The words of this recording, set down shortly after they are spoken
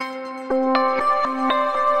He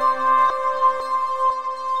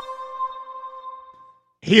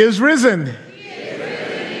is risen.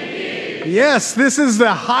 Yes, this is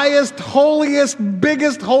the highest, holiest,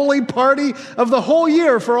 biggest holy party of the whole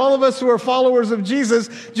year for all of us who are followers of Jesus.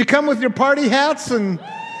 Did you come with your party hats? And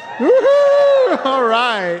woohoo! All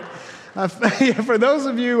right. For those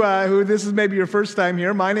of you who this is maybe your first time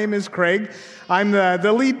here, my name is Craig. I'm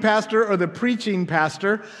the lead pastor or the preaching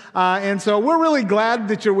pastor. And so we're really glad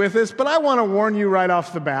that you're with us, but I want to warn you right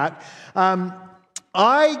off the bat.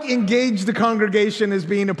 I engage the congregation as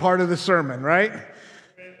being a part of the sermon, right?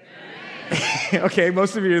 Okay,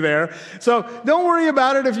 most of you are there. So don't worry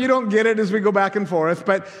about it if you don't get it as we go back and forth.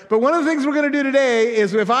 But one of the things we're going to do today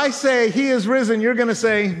is if I say, He is risen, you're going to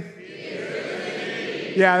say, He is risen.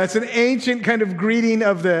 Yeah, that's an ancient kind of greeting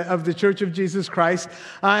of the Church of Jesus Christ.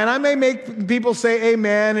 And I may make people say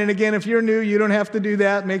amen. And again, if you're new, you don't have to do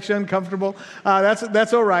that. Makes you uncomfortable.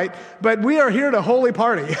 That's all right. But we are here to holy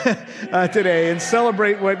party today and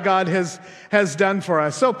celebrate what God has done for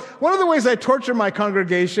us. So one of the ways I torture my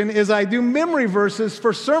congregation is I do memory verses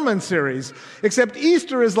for sermon series, except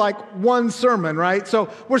Easter is like one sermon, right? So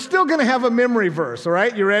we're still going to have a memory verse, all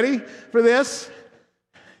right? You ready for this?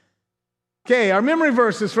 Okay, our memory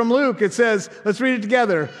verse is from Luke. It says, let's read it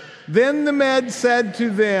together. Then the men said to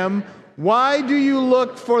them, "Why do you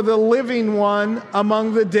look for the living one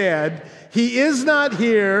among the dead? He is not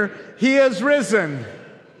here, he has risen."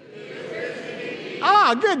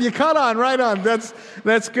 Ah, good. You caught on. Right on. That's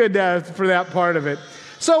good for that part of it.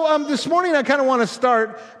 So this morning, I kind of want to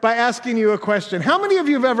start by asking you a question. How many of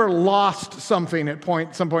you have ever lost something at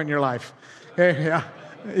some point in your life? Okay, yeah.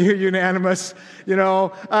 You're unanimous. You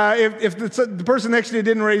know, if the person next to you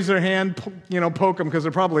didn't raise their hand, poke them because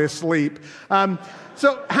they're probably asleep.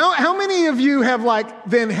 So how many of you have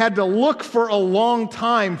then had to look for a long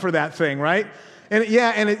time for that thing, right?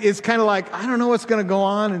 And it's kind of like, I don't know what's going to go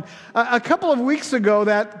on. And a couple of weeks ago,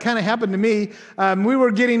 that kind of happened to me. We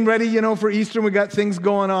were getting ready, for Easter, and we got things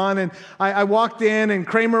going on. And I walked in, and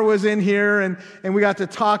Kramer was in here, and we got to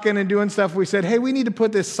talking and doing stuff. We said, hey, we need to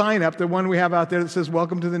put this sign up, the one we have out there that says,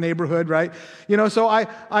 "Welcome to the neighborhood," right? So I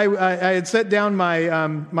had set down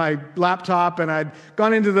my laptop, and I'd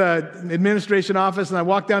gone into the administration office, and I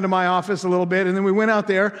walked down to my office a little bit, and then we went out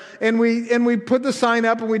there, and we put the sign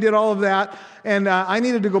up, and we did all of that. And I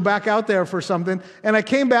needed to go back out there for something. And I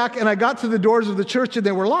came back, and I got to the doors of the church, and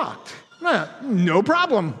they were locked. No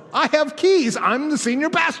problem. I have keys. I'm the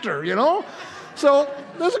senior pastor, So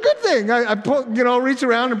that's a good thing. I reach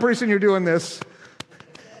around, and pretty soon you're doing this.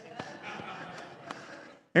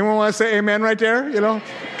 Anyone want to say amen right there?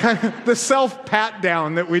 Kind of the self-pat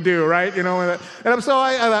down that we do, right? And so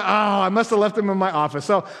I thought, I must have left them in my office.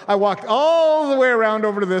 So I walked all the way around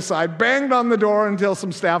over to this side, banged on the door until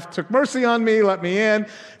some staff took mercy on me, let me in,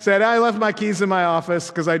 said, I left my keys in my office,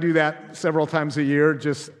 because I do that several times a year,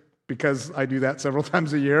 just because I do that several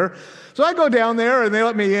times a year. So I go down there, and they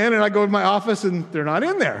let me in, and I go to my office, and they're not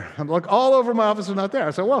in there. I'm like, all over my office, they're not there.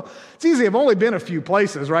 I said, well, it's easy. I've only been a few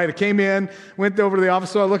places, right? I came in, went over to the office,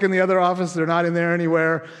 so I look in the other office. They're not in there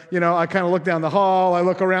anywhere. I kind of look down the hall. I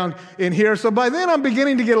look around in here. So by then, I'm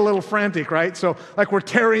beginning to get a little frantic, right? So we're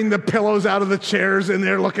tearing the pillows out of the chairs, and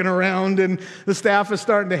they're looking around, and the staff is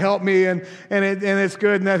starting to help me, and it's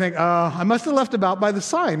good. And I think, I must have left about by the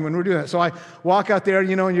sign when we're doing that. So I walk out there, and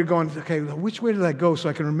you're going, okay, which way did I go so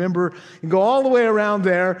I can remember? And go all the way around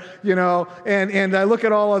there, and I look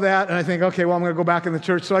at all of that, and I think, okay, well, I'm going to go back in the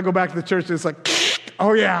church. So I go back to the church, and it's like,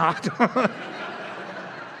 oh, yeah.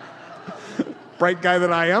 Bright guy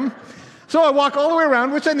that I am. So I walk all the way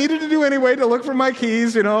around, which I needed to do anyway to look for my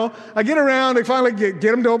keys, I get around, I finally get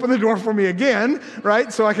them to open the door for me again,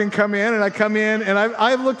 right, so I can come in, and I come in, and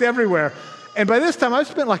I've looked everywhere. And by this time, I've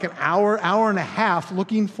spent like an hour and a half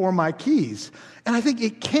looking for my keys. And I think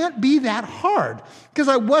it can't be that hard, because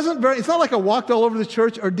it's not like I walked all over the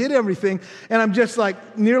church or did everything, and I'm just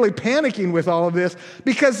nearly panicking with all of this,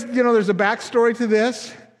 because, there's a backstory to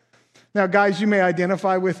this. Now, guys, you may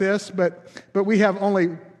identify with this, but we have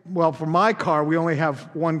for my car, we only have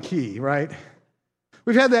one key, right?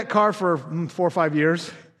 We've had that car for 4 or 5 years,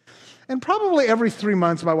 and probably every 3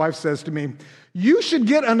 months, my wife says to me, you should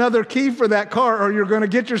get another key for that car, or you're going to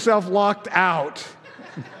get yourself locked out.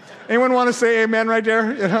 Anyone want to say amen right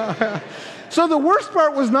there? So the worst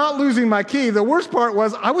part was not losing my key. The worst part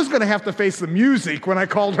was I was going to have to face the music when I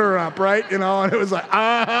called her up, right? And it was like,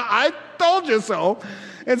 I told you so.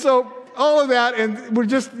 And so all of that, and we're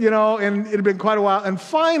just, and it had been quite a while. And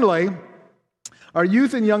finally, Our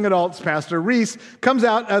youth and young adults pastor, Reese, comes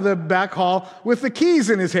out of the back hall with the keys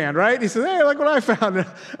in his hand, right? He says, hey, look what I found.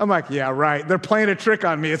 I'm like, yeah, right. They're playing a trick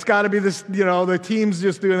on me. It's got to be this, the team's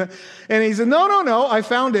just doing that. And he said, no, I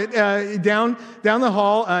found it down the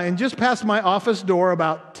hall and just past my office door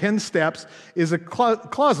about 10 steps is a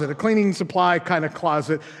closet, a cleaning supply kind of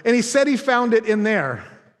closet. And he said he found it in there,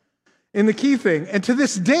 in the key thing. And to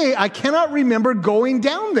this day, I cannot remember going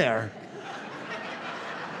down there.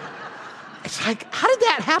 It's like, how did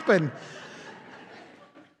that happen?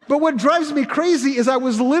 But what drives me crazy is I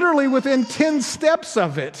was literally within 10 steps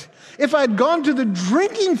of it. If I'd gone to the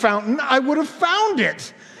drinking fountain, I would have found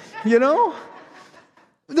it,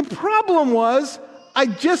 The problem was, I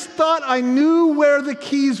just thought I knew where the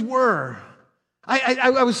keys were.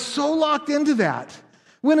 I was so locked into that.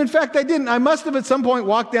 When in fact I didn't. I must have at some point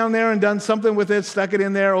walked down there and done something with it, stuck it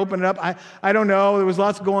in there, opened it up. I don't know. There was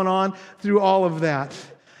lots going on through all of that.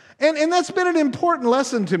 And that's been an important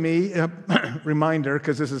lesson to me, reminder,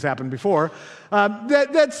 because this has happened before,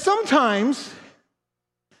 that sometimes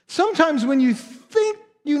when you think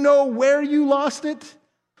you know where you lost it,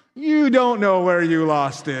 you don't know where you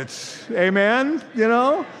lost it. Amen?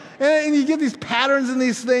 And you get these patterns and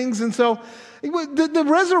these things. And so the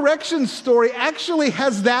resurrection story actually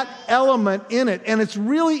has that element in it, and it's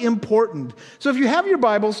really important. So if you have your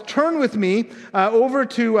Bibles, turn with me over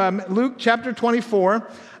to Luke chapter 24.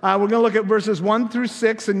 We're going to look at verses 1 through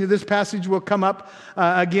 6, and this passage will come up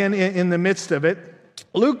again in the midst of it.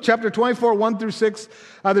 Luke chapter 24, 1 through 6.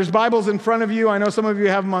 There's Bibles in front of you. I know some of you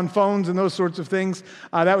have them on phones and those sorts of things.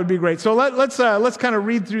 That would be great. So let's kind of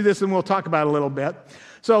read through this, and we'll talk about it a little bit.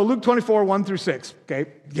 So Luke 24, 1 through 6. Okay.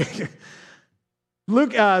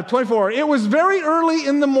 Luke 24. It was very early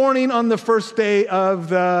in the morning on the first day of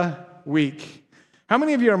the week. How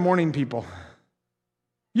many of you are morning people?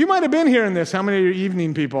 You might have been hearing this. How many are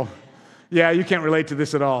evening people? Yeah, you can't relate to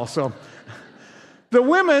this at all. So the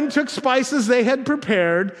women took spices they had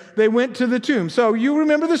prepared. They went to the tomb. So you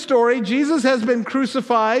remember the story. Jesus has been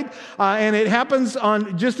crucified, and it happens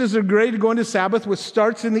on just as they're ready to go into Sabbath, which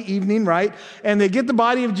starts in the evening, right? And they get the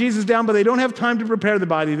body of Jesus down, but they don't have time to prepare the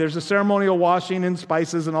body. There's a ceremonial washing and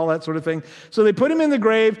spices and all that sort of thing. So they put him in the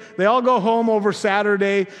grave. They all go home over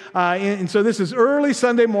Saturday, and so this is early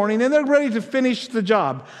Sunday morning, and they're ready to finish the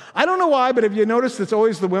job. I don't know why, but have you noticed it's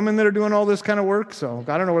always the women that are doing all this kind of work? So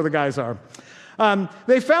I don't know where the guys are.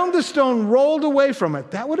 They found the stone rolled away from it.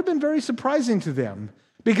 That would have been very surprising to them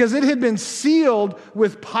because it had been sealed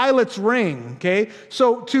with Pilate's ring, okay?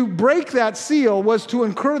 So to break that seal was to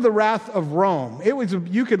incur the wrath of Rome.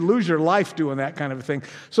 You could lose your life doing that kind of a thing.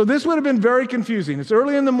 So this would have been very confusing. It's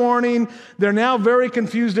early in the morning. They're now very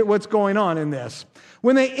confused at what's going on in this.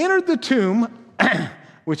 When they entered the tomb,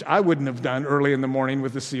 which I wouldn't have done early in the morning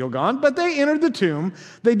with the seal gone, but they entered the tomb,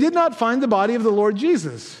 they did not find the body of the Lord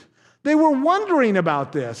Jesus. They were wondering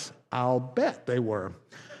about this. I'll bet they were.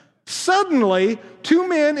 Suddenly, two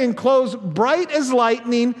men in clothes bright as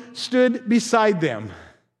lightning stood beside them.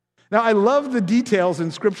 Now, I love the details in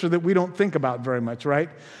Scripture that we don't think about very much, right?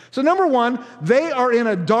 So number one, they are in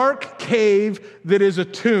a dark cave that is a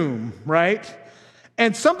tomb, right?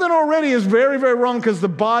 And something already is very, very wrong because the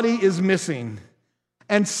body is missing.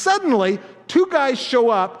 And suddenly, two guys show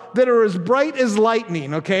up that are as bright as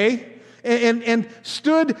lightning, okay? And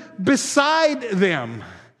stood beside them.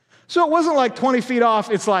 So it wasn't like 20 feet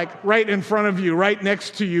off. It's like right in front of you, right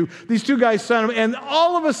next to you. These two guys saw them, and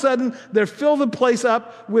all of a sudden, they fill the place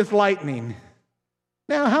up with lightning.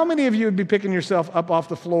 Now, how many of you would be picking yourself up off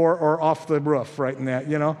the floor or off the roof right in that,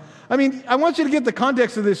 I mean, I want you to get the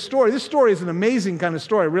context of this story. This story is an amazing kind of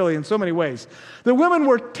story, really, in so many ways. The women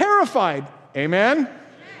were terrified. Amen?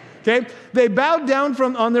 Okay, they bowed down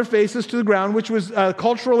on their faces to the ground, which was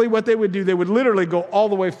culturally what they would do. They would literally go all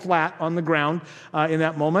the way flat on the ground in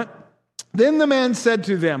that moment. Then the man said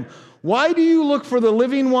to them, "Why do you look for the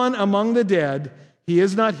living one among the dead? He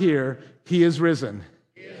is not here. He is risen."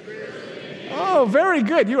 Oh, very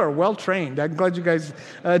good. You are well trained. I'm glad you guys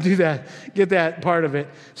do that, get that part of it.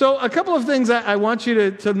 So a couple of things I want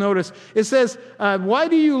you to notice. It says, why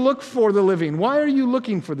do you look for the living? Why are you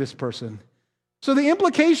looking for this person? So the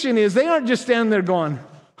implication is they aren't just standing there going,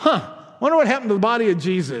 wonder what happened to the body of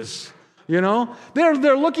Jesus.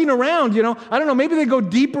 They're looking around, I don't know, maybe they go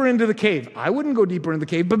deeper into the cave. I wouldn't go deeper into the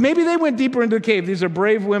cave, but maybe they went deeper into the cave. These are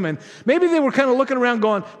brave women. Maybe they were kind of looking around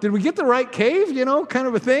going, did we get the right cave, kind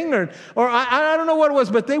of a thing? Or I don't know what it was,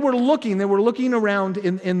 but they were looking around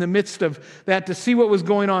in the midst of that to see what was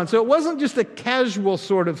going on. So it wasn't just a casual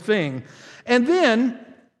sort of thing. And then,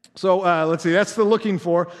 so let's see, that's the looking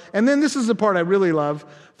for. And then this is the part I really love,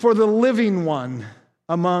 for the living one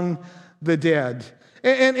among the dead.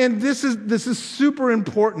 And this is super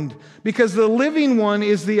important because the living one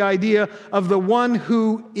is the idea of the one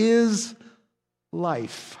who is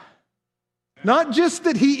life. Not just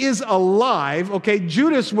that he is alive, okay,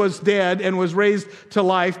 Judas was dead and was raised to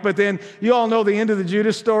life, but then you all know the end of the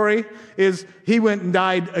Judas story is he went and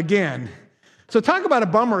died again. So talk about a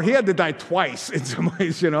bummer. He had to die twice in some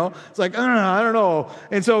ways, It's like, I don't know.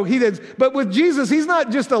 And so he did. But with Jesus, he's not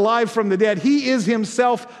just alive from the dead. He is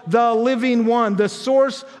himself the living one, the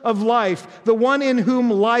source of life, the one in whom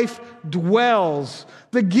life dwells,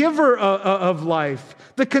 the giver of life,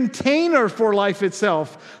 the container for life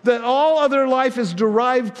itself, that all other life is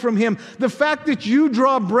derived from him. The fact that you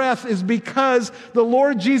draw breath is because the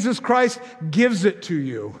Lord Jesus Christ gives it to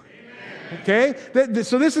you. Okay?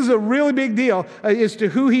 So this is a really big deal as to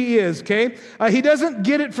who he is, okay? He doesn't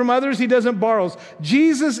get it from others. He doesn't borrow.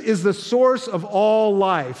 Jesus is the source of all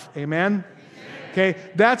life. Amen? Okay?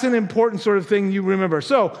 That's an important sort of thing you remember.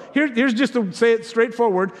 So here's just to say it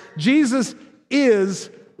straightforward. Jesus is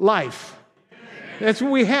life. That's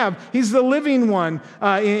what we have. He's the living one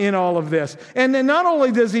in all of this. And then not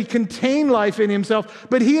only does he contain life in himself,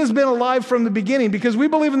 but he has been alive from the beginning because we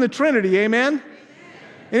believe in the Trinity. Amen?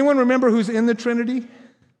 Anyone remember who's in the Trinity?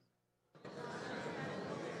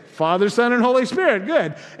 Father, Son, and Holy Spirit.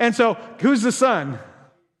 Good. And so, who's the Son?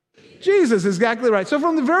 Jesus, exactly right. So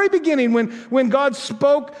from the very beginning, when God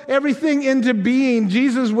spoke everything into being,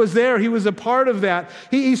 Jesus was there. He was a part of that.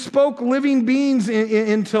 He spoke living beings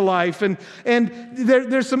into life. And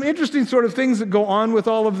there's some interesting sort of things that go on with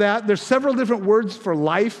all of that. There's several different words for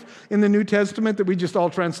life in the New Testament that we just all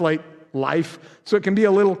translate life. So it can be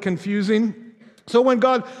a little confusing. So when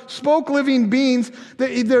God spoke living beings,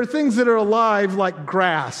 there are things that are alive like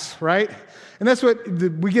grass, right? And that's what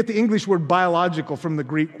we get the English word biological from the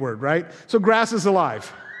Greek word, right? So grass is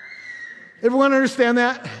alive. Everyone understand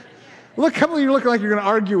that? Look, a couple of you looking like you're going to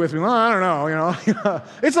argue with me. Well, I don't know,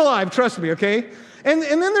 It's alive, trust me, okay? And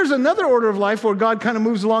then there's another order of life where God kind of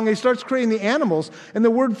moves along and he starts creating the animals. And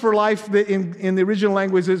the word for life that in the original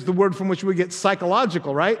language is the word from which we get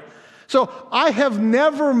psychological, right? So I have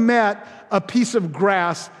never met a piece of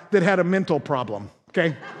grass that had a mental problem,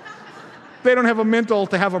 okay? They don't have a mental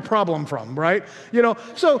to have a problem from, right?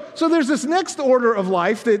 So there's this next order of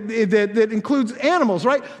life that includes animals,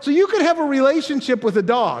 right? So you could have a relationship with a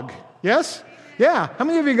dog, yes? Yeah. How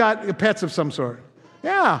many of you got pets of some sort?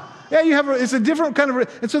 Yeah. Yeah, it's a different kind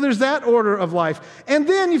of, and so there's that order of life. And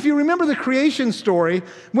then if you remember the creation story,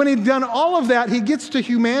 when he'd done all of that, he gets to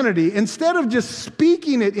humanity. Instead of just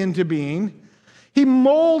speaking it into being, he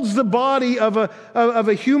molds the body of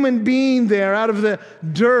a human being there out of the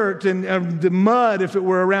dirt and the mud, if it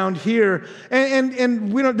were around here.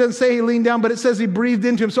 And we don't, it doesn't say he leaned down, but it says he breathed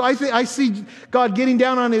into him. So I see God getting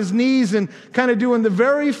down on his knees and kind of doing the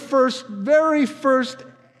very first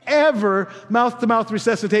ever mouth-to-mouth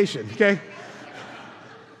resuscitation, okay?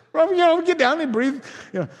 Well, get down and breathe.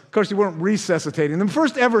 Of course, you weren't resuscitating them.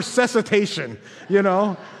 First ever cessation, And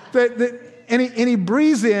he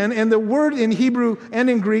breathes in, and the word in Hebrew and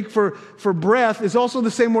in Greek for breath is also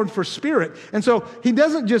the same word for spirit. And so he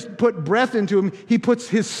doesn't just put breath into him, he puts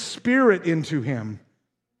his spirit into him.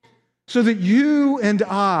 So that you and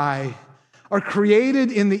I are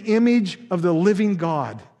created in the image of the living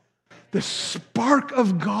God. The spark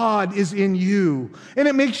of God is in you, and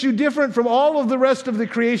it makes you different from all of the rest of the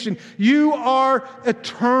creation. You are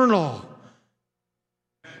eternal.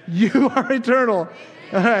 You are eternal.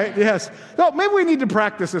 All right, yes. So maybe we need to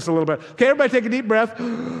practice this a little bit. Okay, everybody take a deep breath,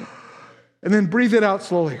 and then breathe it out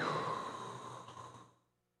slowly.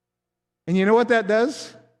 And you know what that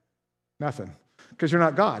does? Nothing, because you're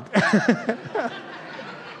not God.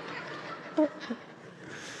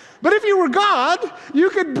 But if you were God,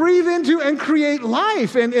 you could breathe into and create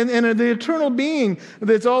life and the eternal being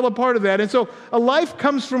that's all a part of that. And so a life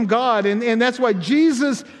comes from God, and that's why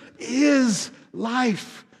Jesus is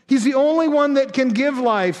life. He's the only one that can give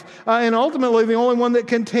life, and ultimately the only one that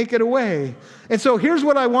can take it away. And so here's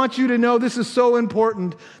what I want you to know. This is so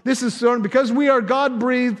important. This is so because we are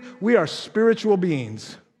God-breathed, we are spiritual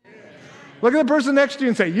beings. Look at the person next to you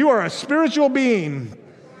and say, you are a spiritual being.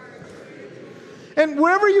 And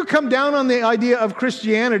wherever you come down on the idea of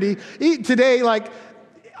Christianity, today, like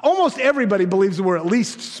almost everybody believes that we're at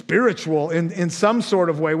least spiritual in some sort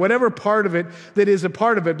of way, whatever part of it that is a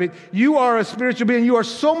part of it. But you are a spiritual being. You are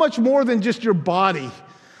so much more than just your body.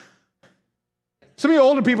 Some of you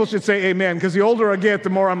older people should say amen, because the older I get, the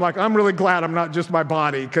more I'm like, I'm really glad I'm not just my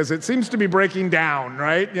body, because it seems to be breaking down,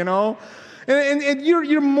 right? And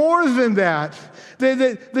you're more than that.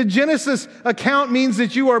 The Genesis account means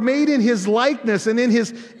that you are made in his likeness and in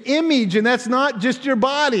his image, and that's not just your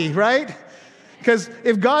body, right? Because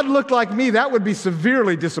if God looked like me, that would be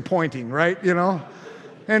severely disappointing, right?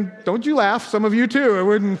 And don't you laugh, some of you too. It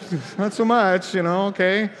wouldn't, not so much,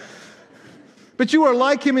 okay? But you are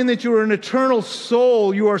like him in that you are an eternal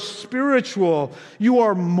soul. You are spiritual. You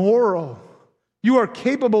are moral. You are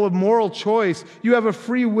capable of moral choice. You have a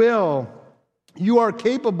free will. You are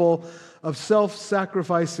capable of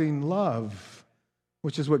self-sacrificing love,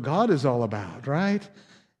 which is what God is all about, right?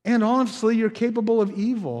 And honestly, you're capable of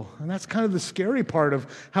evil. And that's kind of the scary part of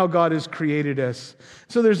how God has created us.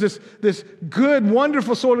 So there's this good,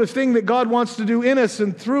 wonderful sort of thing that God wants to do in us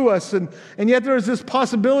and through us. And yet there's this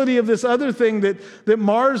possibility of this other thing that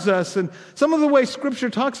mars us. And some of the way Scripture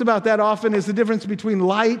talks about that often is the difference between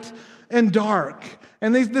light and dark.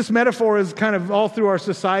 And this metaphor is kind of all through our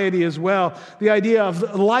society as well. The idea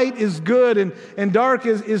of light is good and dark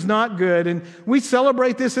is not good. And we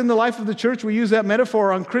celebrate this in the life of the church. We use that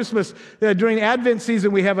metaphor on Christmas. During Advent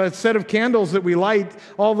season, we have a set of candles that we light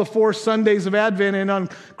all the 4 Sundays of Advent. And on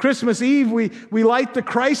Christmas Eve, we light the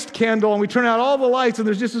Christ candle and we turn out all the lights. And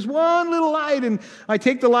there's just this one little light. And I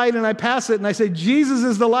take the light and I pass it. And I say, Jesus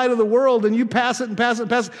is the light of the world. And you pass it and pass it and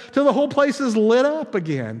pass it till the whole place is lit up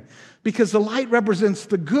again. Because the light represents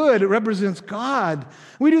the good. It represents God.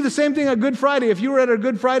 We do the same thing on Good Friday. If you were at our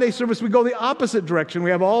Good Friday service, we go the opposite direction. We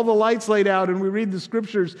have all the lights laid out and we read the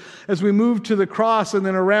scriptures as we move to the cross and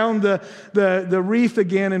then around the wreath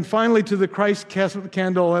again and finally to the Christ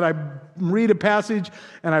candle. And I read a passage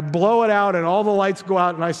and I blow it out and all the lights go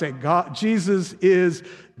out and I say, God, Jesus is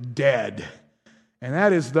dead. And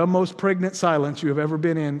that is the most pregnant silence you have ever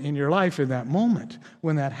been in your life in that moment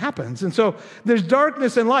when that happens. And so there's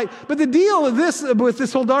darkness and light. But the deal with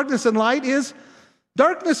this whole darkness and light is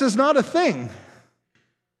darkness is not a thing.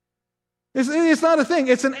 It's not a thing.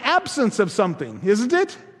 It's an absence of something, isn't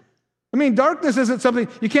it? I mean, darkness isn't something,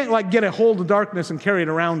 you can't get a hold of darkness and carry it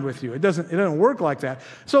around with you. It doesn't work like that.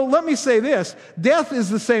 So let me say this. Death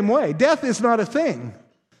is the same way. Death is not a thing.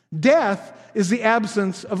 Death is the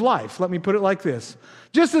absence of life. Let me put it like this.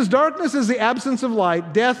 Just as darkness is the absence of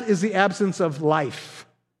light, death is the absence of life.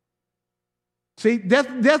 See,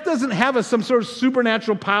 death doesn't have some sort of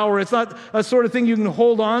supernatural power. It's not a sort of thing you can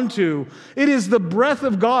hold on to. It is the breath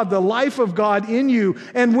of God, the life of God in you.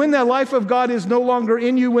 And when that life of God is no longer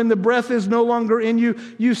in you, when the breath is no longer in you,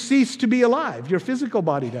 you cease to be alive. Your physical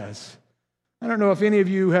body does. I don't know if any of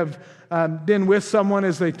you have been with someone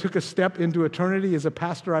as they took a step into eternity. As a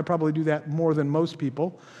pastor, I probably do that more than most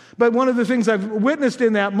people. But one of the things I've witnessed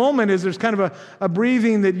in that moment is there's kind of a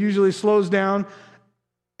breathing that usually slows down,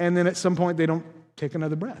 and then at some point they don't take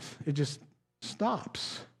another breath. It just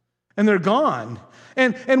stops, and they're gone.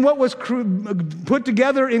 And what was put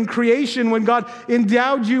together in creation when God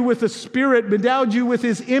endowed you with a spirit, endowed you with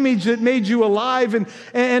his image that made you alive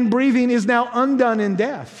and breathing is now undone in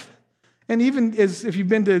death. And even if you've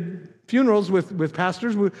been to funerals with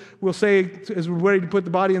pastors, we'll say, as we're ready to put the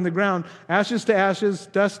body in the ground, ashes to ashes,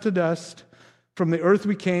 dust to dust, from the earth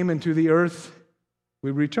we came and to the earth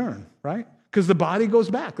we return, right? Because the body goes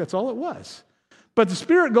back. That's all it was. But the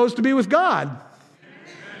spirit goes to be with God.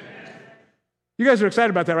 You guys are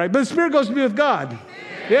excited about that, right? But the spirit goes to be with God.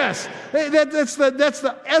 Yes. That's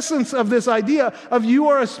the essence of this idea of you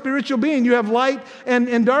are a spiritual being. You have light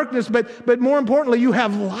and darkness, but more importantly, you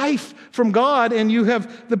have life from God, and you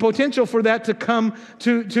have the potential for that to come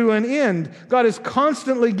to an end. God is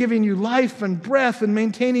constantly giving you life and breath and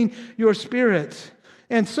maintaining your spirit.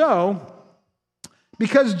 And so,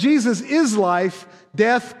 because Jesus is life,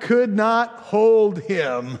 death could not hold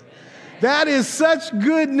him. That is such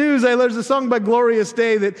good news. There's a song by Glorious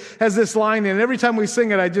Day that has this line in it. Every time we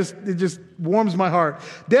sing it, it just warms my heart.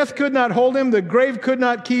 Death could not hold him. The grave could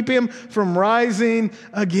not keep him from rising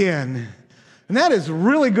again. And that is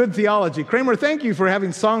really good theology. Kramer, thank you for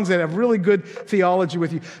having songs that have really good theology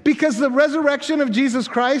with you. Because the resurrection of Jesus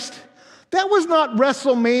Christ, that was not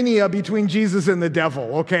WrestleMania between Jesus and the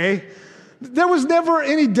devil, okay? There was never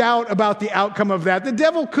any doubt about the outcome of that. The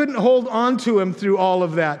devil couldn't hold on to him through all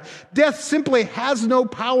of that. Death simply has no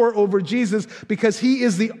power over Jesus because he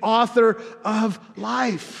is the author of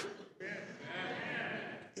life.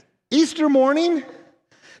 Easter morning,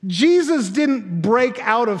 Jesus didn't break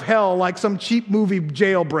out of hell like some cheap movie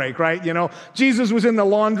jailbreak, right? Jesus was in the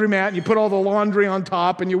laundromat and you put all the laundry on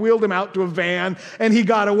top and you wheeled him out to a van and he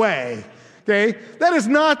got away. Okay? That is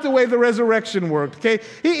not the way the resurrection worked. Okay?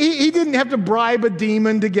 He didn't have to bribe a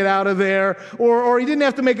demon to get out of there, or he didn't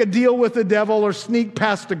have to make a deal with the devil or sneak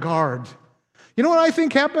past a guard. You know what I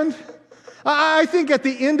think happened? I think at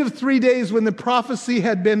the end of 3 days when the prophecy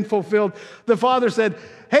had been fulfilled, the father said,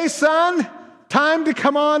 "Hey, son, time to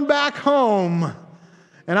come on back home."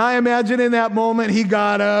 And I imagine in that moment he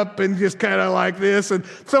got up and just kind of like this, and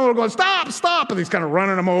someone was going, "Stop, stop," and he's kind of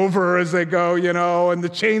running them over as they go, and the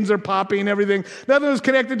chains are popping, everything. Nothing was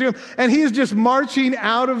connected to him. And he's just marching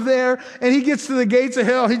out of there, and he gets to the gates of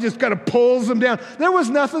hell. He just kind of pulls them down. There was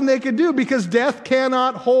nothing they could do because death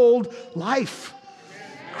cannot hold life.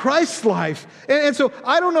 Christ's life. And so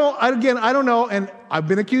I don't know, I don't know, and I've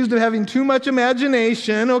been accused of having too much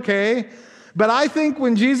imagination, okay? But I think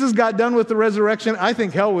when Jesus got done with the resurrection, I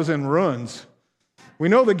think hell was in ruins. We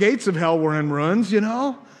know the gates of hell were in ruins,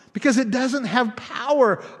 because it doesn't have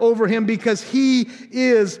power over him because he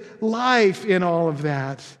is life in all of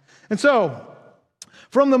that. And so,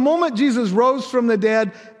 from the moment Jesus rose from the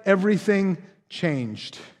dead, everything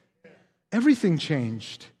changed. Everything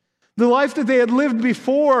changed. The life that they had lived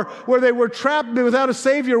before, where they were trapped without a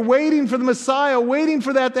Savior, waiting for the Messiah, waiting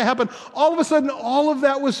for that to happen, all of a sudden, all of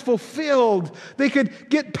that was fulfilled. They could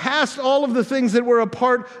get past all of the things that were a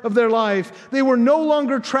part of their life. They were no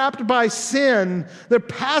longer trapped by sin. Their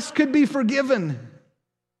past could be forgiven.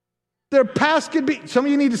 Their past could be, some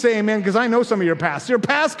of you need to say amen, because I know some of your past. Your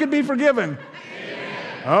past could be forgiven.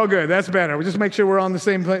 Oh, good. That's better. We'll just make sure we're on the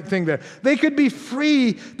same thing there. They could be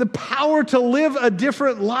free, the power to live a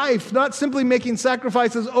different life, not simply making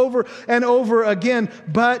sacrifices over and over again,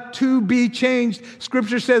 but to be changed.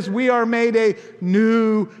 Scripture says we are made a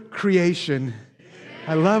new creation.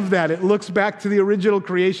 I love that. It looks back to the original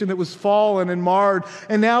creation that was fallen and marred.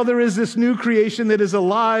 And now there is this new creation that is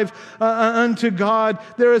alive unto God.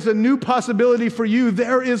 There is a new possibility for you.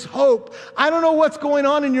 There is hope. I don't know what's going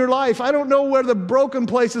on in your life. I don't know where the broken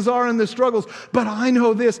places are in the struggles. But I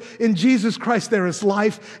know this. In Jesus Christ there is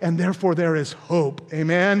life, and therefore there is hope.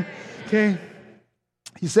 Amen? Okay?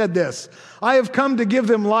 He said this, "I have come to give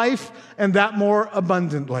them life, and that more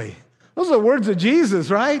abundantly." Those are the words of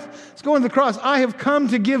Jesus, right? It's going to the cross. I have come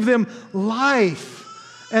to give them life,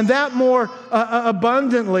 and that more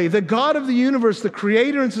abundantly. The God of the universe, the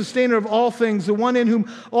creator and sustainer of all things, the one in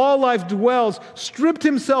whom all life dwells, stripped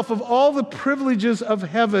himself of all the privileges of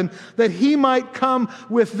heaven that he might come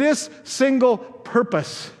with this single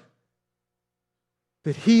purpose,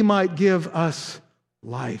 that he might give us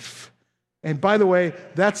life. And by the way,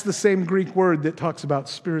 that's the same Greek word that talks about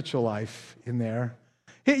spiritual life in there.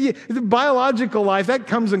 The biological life, that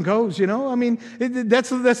comes and goes, I mean, that's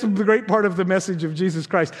the great part of the message of Jesus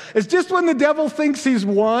Christ. It's just when the devil thinks he's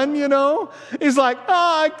won, he's like,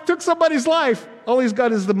 I took somebody's life. All he's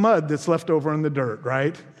got is the mud that's left over in the dirt,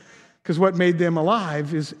 right? Because what made them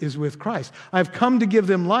alive is with Christ. I've come to give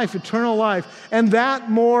them life, eternal life, and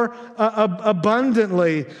that more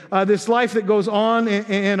abundantly, this life that goes on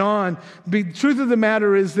and on. The truth of the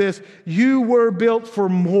matter is this, you were built for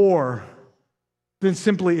more than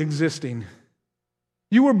simply existing.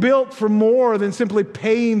 You were built for more than simply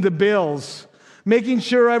paying the bills, making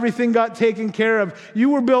sure everything got taken care of.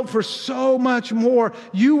 You were built for so much more.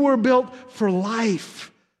 You were built for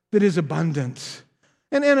life that is abundant.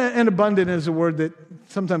 And abundant is a word that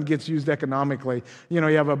sometimes gets used economically. You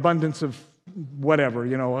have abundance of whatever,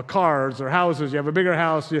 cars or houses. You have a bigger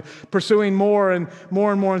house. You're pursuing more and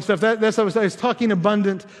more and stuff. That's what I was talking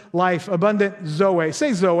abundant life, abundant Zoe.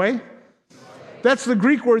 Say Zoe. That's the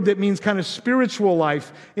Greek word that means kind of spiritual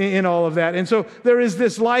life in all of that. And so there is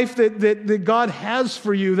this life that God has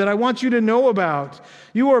for you that I want you to know about.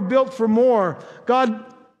 You are built for more. God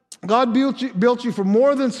built you for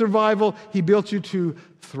more than survival. He built you to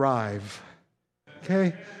thrive.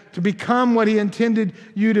 Okay? To become what he intended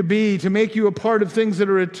you to be, to make you a part of things that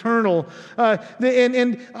are eternal.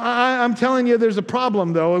 I'm telling you, there's a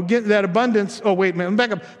problem, though. Again, that abundance, oh, wait a minute,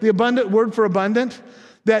 back up. The abundant word for abundant,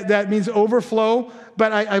 that means overflow.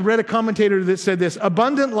 But I read a commentator that said this,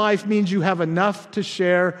 abundant life means you have enough to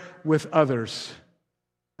share with others.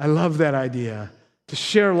 I love that idea, to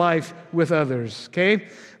share life with others, okay?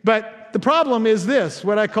 But the problem is this,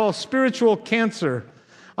 what I call spiritual cancer.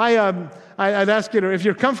 I'd ask you, if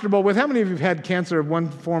you're comfortable with, how many of you have had cancer of one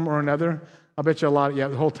form or another? I'll bet you a lot, a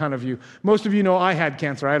whole ton of you. Most of you know I had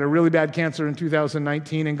cancer. I had a really bad cancer in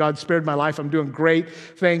 2019, and God spared my life. I'm doing great.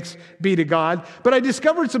 Thanks be to God. But I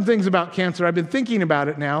discovered some things about cancer. I've been thinking about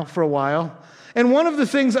it now for a while. And one of the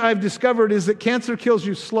things I've discovered is that cancer kills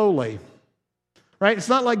you slowly, right? It's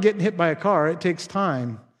not like getting hit by a car. It takes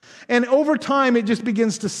time. And over time, it just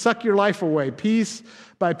begins to suck your life away, piece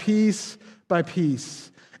by piece by piece.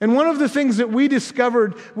 And one of the things that we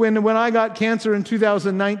discovered when I got cancer in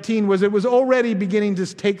 2019 was it was already beginning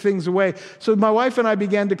to take things away. So my wife and I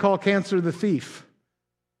began to call cancer the thief.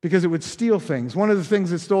 because it would steal things. One of the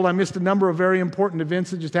things it stole, I missed a number of very important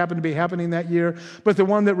events that just happened to be happening that year, but the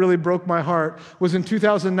one that really broke my heart was in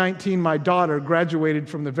 2019, my daughter graduated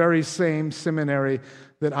from the very same seminary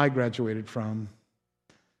that I graduated from,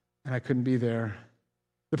 and I couldn't be there.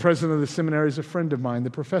 The president of the seminary is a friend of mine. The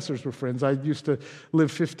professors were friends. I used to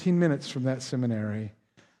live 15 minutes from that seminary.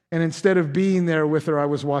 And instead of being there with her, I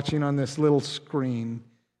was watching on this little screen.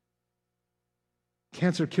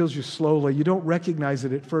 Cancer kills you slowly. You don't recognize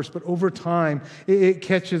it at first, but over time, it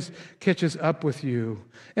catches up with you.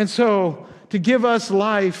 And so, to give us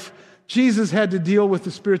life, Jesus had to deal with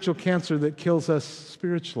the spiritual cancer that kills us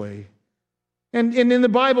spiritually. And in the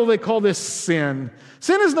Bible, they call this sin.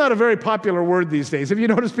 Sin is not a very popular word these days. Have you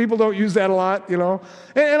noticed people don't use that a lot, you know?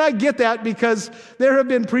 And I get that because there have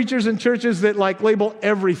been preachers in churches that label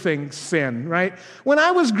everything sin, right? When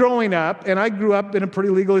I was growing up, and I grew up in a pretty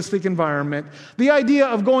legalistic environment, the idea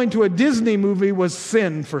of going to a Disney movie was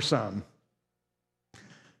sin for some.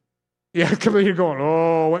 Yeah, come in here going,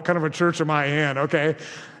 oh, what kind of a church am I in, okay?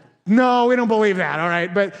 No, we don't believe that, all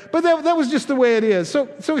right? But that was just the way it is.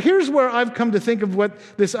 So here's where I've come to think of what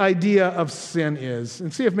this idea of sin is,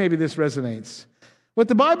 and see if maybe this resonates. What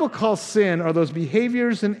the Bible calls sin are those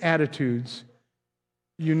behaviors and attitudes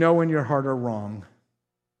you know in your heart are wrong.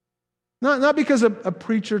 Not because a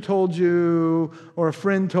preacher told you, or a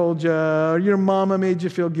friend told you, or your mama made you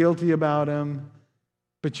feel guilty about him,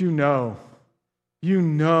 but you know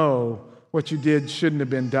what you did shouldn't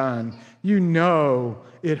have been done. You know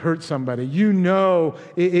it hurt somebody. You know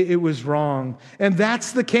it was wrong. And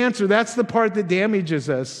that's the cancer. That's the part that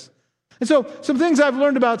damages us. And so some things I've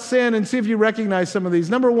learned about sin, and see if you recognize some of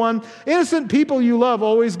these. Number one, innocent people you love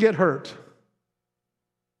always get hurt.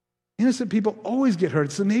 Innocent people always get hurt.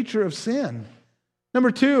 It's the nature of sin.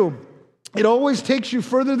 Number two, it always takes you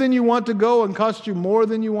further than you want to go and costs you more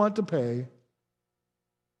than you want to pay.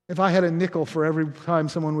 If I had a nickel for every time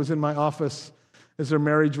someone was in my office as their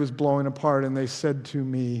marriage was blowing apart and they said to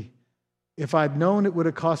me, if I'd known it would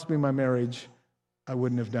have cost me my marriage, I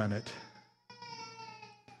wouldn't have done it.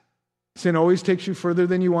 Sin always takes you further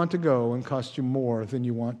than you want to go and costs you more than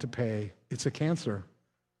you want to pay. It's a cancer.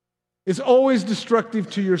 It's always destructive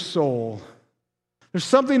to your soul. There's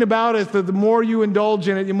something about it that the more you indulge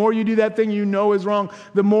in it, the more you do that thing you know is wrong,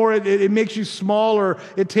 the more it makes you smaller,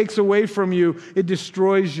 it takes away from you, it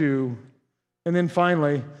destroys you. And then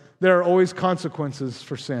finally, there are always consequences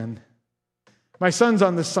for sin. My son's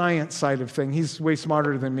on the science side of things. He's way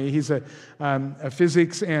smarter than me. He's a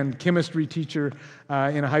physics and chemistry teacher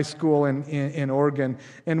in a high school in Oregon.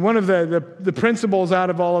 And one of the principles out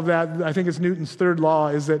of all of that, I think it's Newton's third law,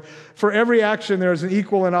 is that for every action there is an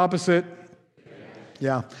equal and opposite.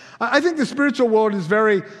 Yeah. I think the spiritual world is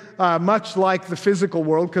very much like the physical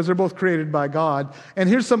world because they're both created by God. And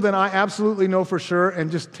here's something I absolutely know for sure,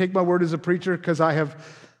 and just take my word as a preacher because I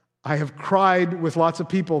have cried with lots of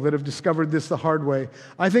people that have discovered this the hard way.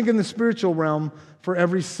 I think in the spiritual realm, for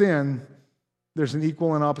every sin, there's an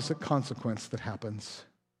equal and opposite consequence that happens.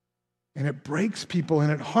 And it breaks people,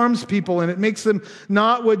 and it harms people, and it makes them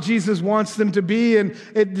not what Jesus wants them to be, and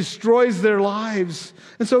it destroys their lives.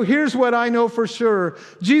 And so here's what I know for sure.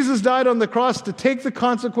 Jesus died on the cross to take the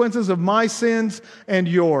consequences of my sins and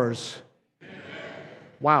yours.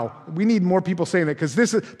 Wow, we need more people saying that because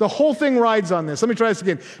the whole thing rides on this. Let me try this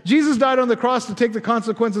again. Jesus died on the cross to take the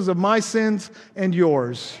consequences of my sins and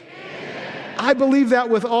yours. I believe that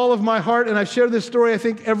with all of my heart, and I share this story, I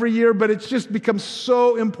think, every year, but it's just become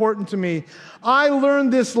so important to me. I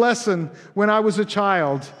learned this lesson when I was a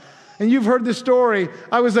child, and you've heard this story.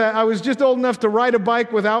 I was just old enough to ride a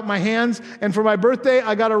bike without my hands, and for my birthday,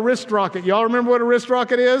 I got a wrist rocket. Y'all remember what a wrist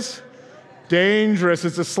rocket is? Dangerous.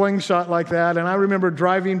 It's a slingshot like that. And I remember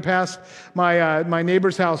driving past my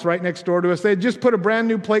neighbor's house right next door to us. They had just put a brand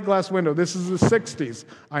new plate glass window. This is the 60s.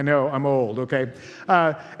 I know, I'm old, okay?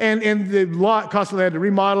 And the lot cost, they had to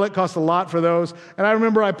remodel it, cost a lot for those. And I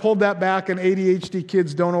remember I pulled that back, and ADHD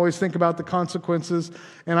kids don't always think about the consequences.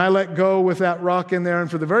 And I let go with that rock in there.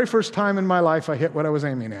 And for the very first time in my life, I hit what I was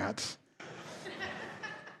aiming at.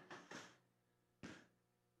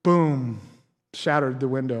 Boom. Shattered the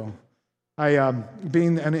window.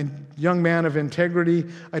 Being a young man of integrity,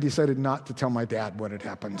 I decided not to tell my dad what had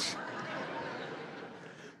happened.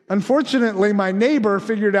 Unfortunately, my neighbor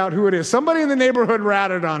figured out who it is. Somebody in the neighborhood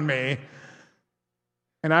ratted on me.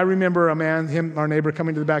 And I remember our neighbor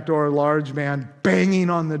coming to the back door, a large man, banging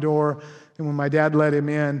on the door. And when my dad let him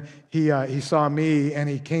in, he saw me, and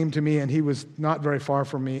he came to me, and he was not very far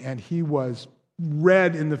from me, and he was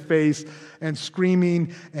red in the face and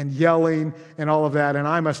screaming and yelling and all of that. And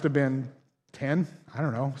I must have been 10, I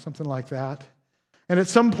don't know, something like that. And at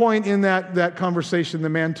some point in that conversation, the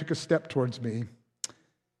man took a step towards me.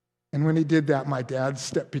 And when he did that, my dad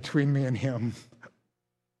stepped between me and him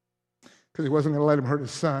because he wasn't going to let him hurt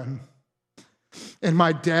his son. And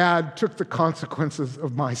my dad took the consequences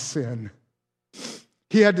of my sin.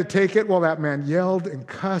 He had to take it while that man yelled and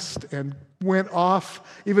cussed and went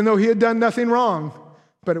off, even though he had done nothing wrong,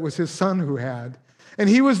 but it was his son who had. And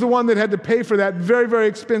he was the one that had to pay for that very, very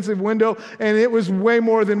expensive window, and it was way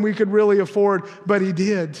more than we could really afford, but he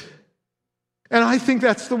did. And I think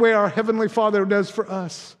that's the way our Heavenly Father does for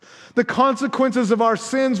us. The consequences of our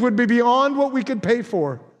sins would be beyond what we could pay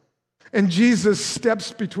for. And Jesus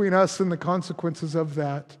steps between us and the consequences of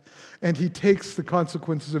that. And he takes the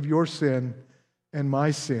consequences of your sin and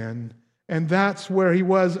my sin. And that's where he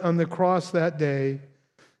was on the cross that day.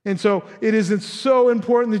 And so it is so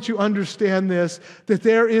important that you understand this, that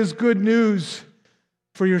there is good news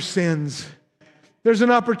for your sins. There's an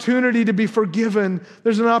opportunity to be forgiven.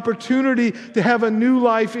 There's an opportunity to have a new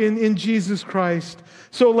life in Jesus Christ.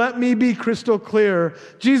 So let me be crystal clear.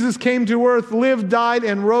 Jesus came to earth, lived, died,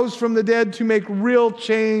 and rose from the dead to make real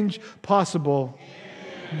change possible.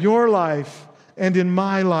 Your life and in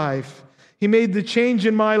my life. He made the change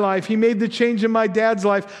in my life. He made the change in my dad's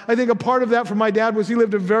life. I think a part of that for my dad was he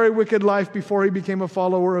lived a very wicked life before he became a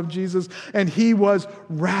follower of Jesus. And he was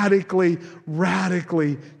radically,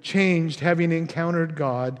 radically changed having encountered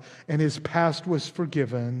God. And his past was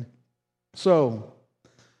forgiven. So,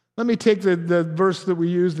 let me take the verse that we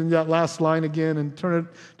used in that last line again and turn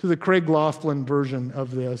it to the Craigh Laughlin version of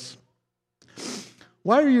this.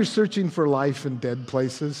 Why are you searching for life in dead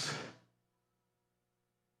places?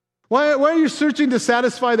 Why are you searching to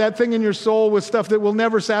satisfy that thing in your soul with stuff that will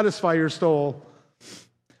never satisfy your soul?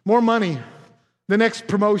 More money, the next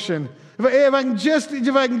promotion. If I can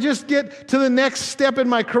just get to the next step in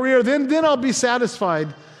my career, then I'll be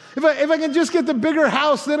satisfied. If I can just get the bigger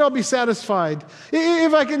house, then I'll be satisfied.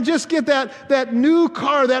 If I can just get that new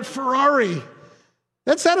car, that Ferrari,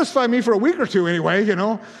 that satisfies me for a week or two anyway, you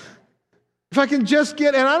know. If I can just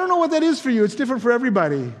get, and I don't know what that is for you, it's different for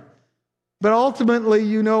everybody. But ultimately,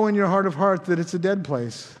 you know in your heart of heart that it's a dead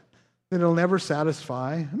place, that it'll never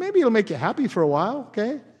satisfy. Maybe it'll make you happy for a while,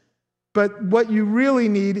 okay? But what you really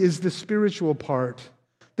need is the spiritual part.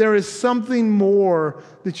 There is something more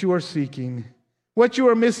that you are seeking. What you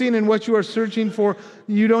are missing and what you are searching for,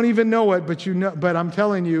 you don't even know it, but you know. But I'm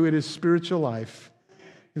telling you, it is spiritual life,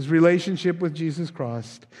 is relationship with Jesus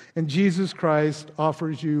Christ. And Jesus Christ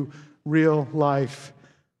offers you real life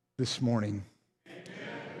this morning.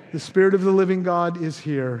 The Spirit of the living God is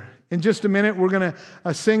here. In just a minute, we're going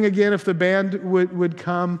to sing again if the band would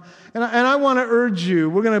come. And I want to urge you,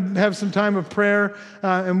 we're going to have some time of prayer,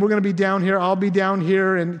 and we're going to be down here. I'll be down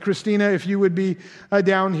here. And Christina, if you would be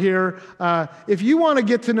down here. If you want to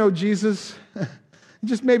get to know Jesus,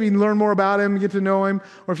 just maybe learn more about him, get to know him,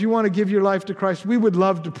 or if you want to give your life to Christ, we would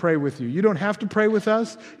love to pray with you. You don't have to pray with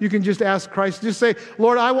us. You can just ask Christ. Just say,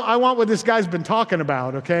 Lord, I want what this guy's been talking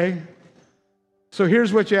about, okay? So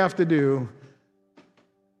here's what you have to do.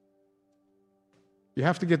 You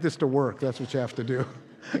have to get this to work. That's what you have to do.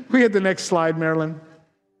 We get the next slide, Marilyn.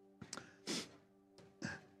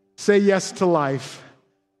 Say yes to life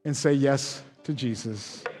and say yes to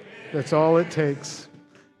Jesus. That's all it takes.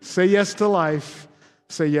 Say yes to life.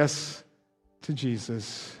 Say yes to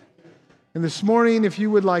Jesus. And this morning, if you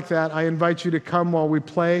would like that, I invite you to come while we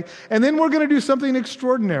play. And then we're going to do something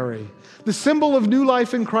extraordinary. The symbol of new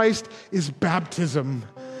life in Christ is baptism.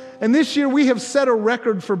 And this year we have set a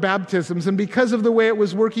record for baptisms, and because of the way it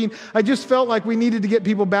was working, I just felt like we needed to get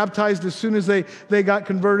people baptized as soon as they got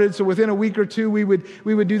converted. So within a week or two, we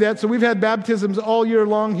would do that. So we've had baptisms all year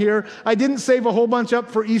long here. I didn't save a whole bunch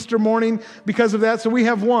up for Easter morning because of that, so we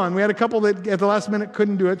have one. We had a couple that at the last minute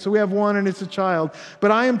couldn't do it, so we have one, and it's a child.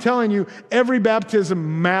 But I am telling you, every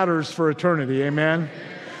baptism matters for eternity, amen?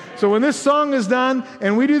 So when this song is done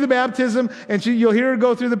and we do the baptism and you'll hear her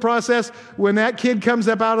go through the process, when that kid comes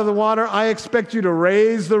up out of the water, I expect you to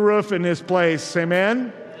raise the roof in this place.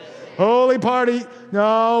 Amen? Holy party.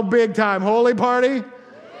 No, big time. Holy party.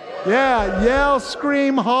 Yeah, yell,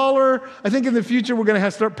 scream, holler. I think in the future we're going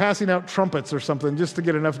to start passing out trumpets or something just to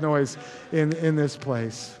get enough noise in this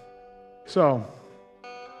place. So,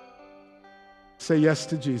 say yes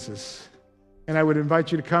to Jesus. And I would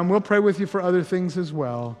invite you to come. We'll pray with you for other things as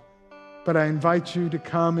well. But I invite you to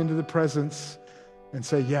come into the presence and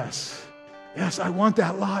say, yes, yes, I want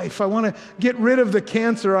that life. I want to get rid of the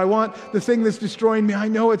cancer. I want the thing that's destroying me. I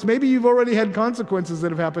know it's, maybe you've already had consequences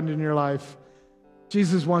that have happened in your life.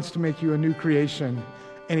 Jesus wants to make you a new creation,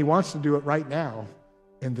 and he wants to do it right now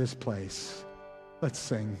in this place. Let's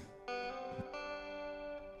sing.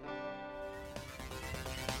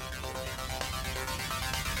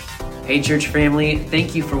 Hey church family,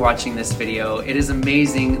 thank you for watching this video. It is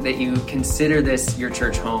amazing that you consider this your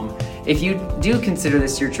church home. If you do consider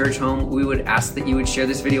this your church home, we would ask that you would share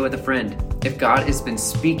this video with a friend. If God has been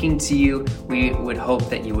speaking to you, we would hope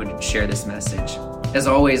that you would share this message. As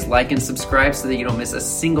always, like and subscribe so that you don't miss a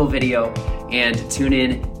single video, and tune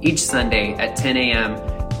in each Sunday at 10 a.m.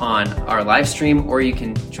 on our live stream, or you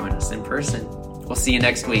can join us in person. We'll see you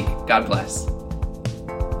next week. God bless.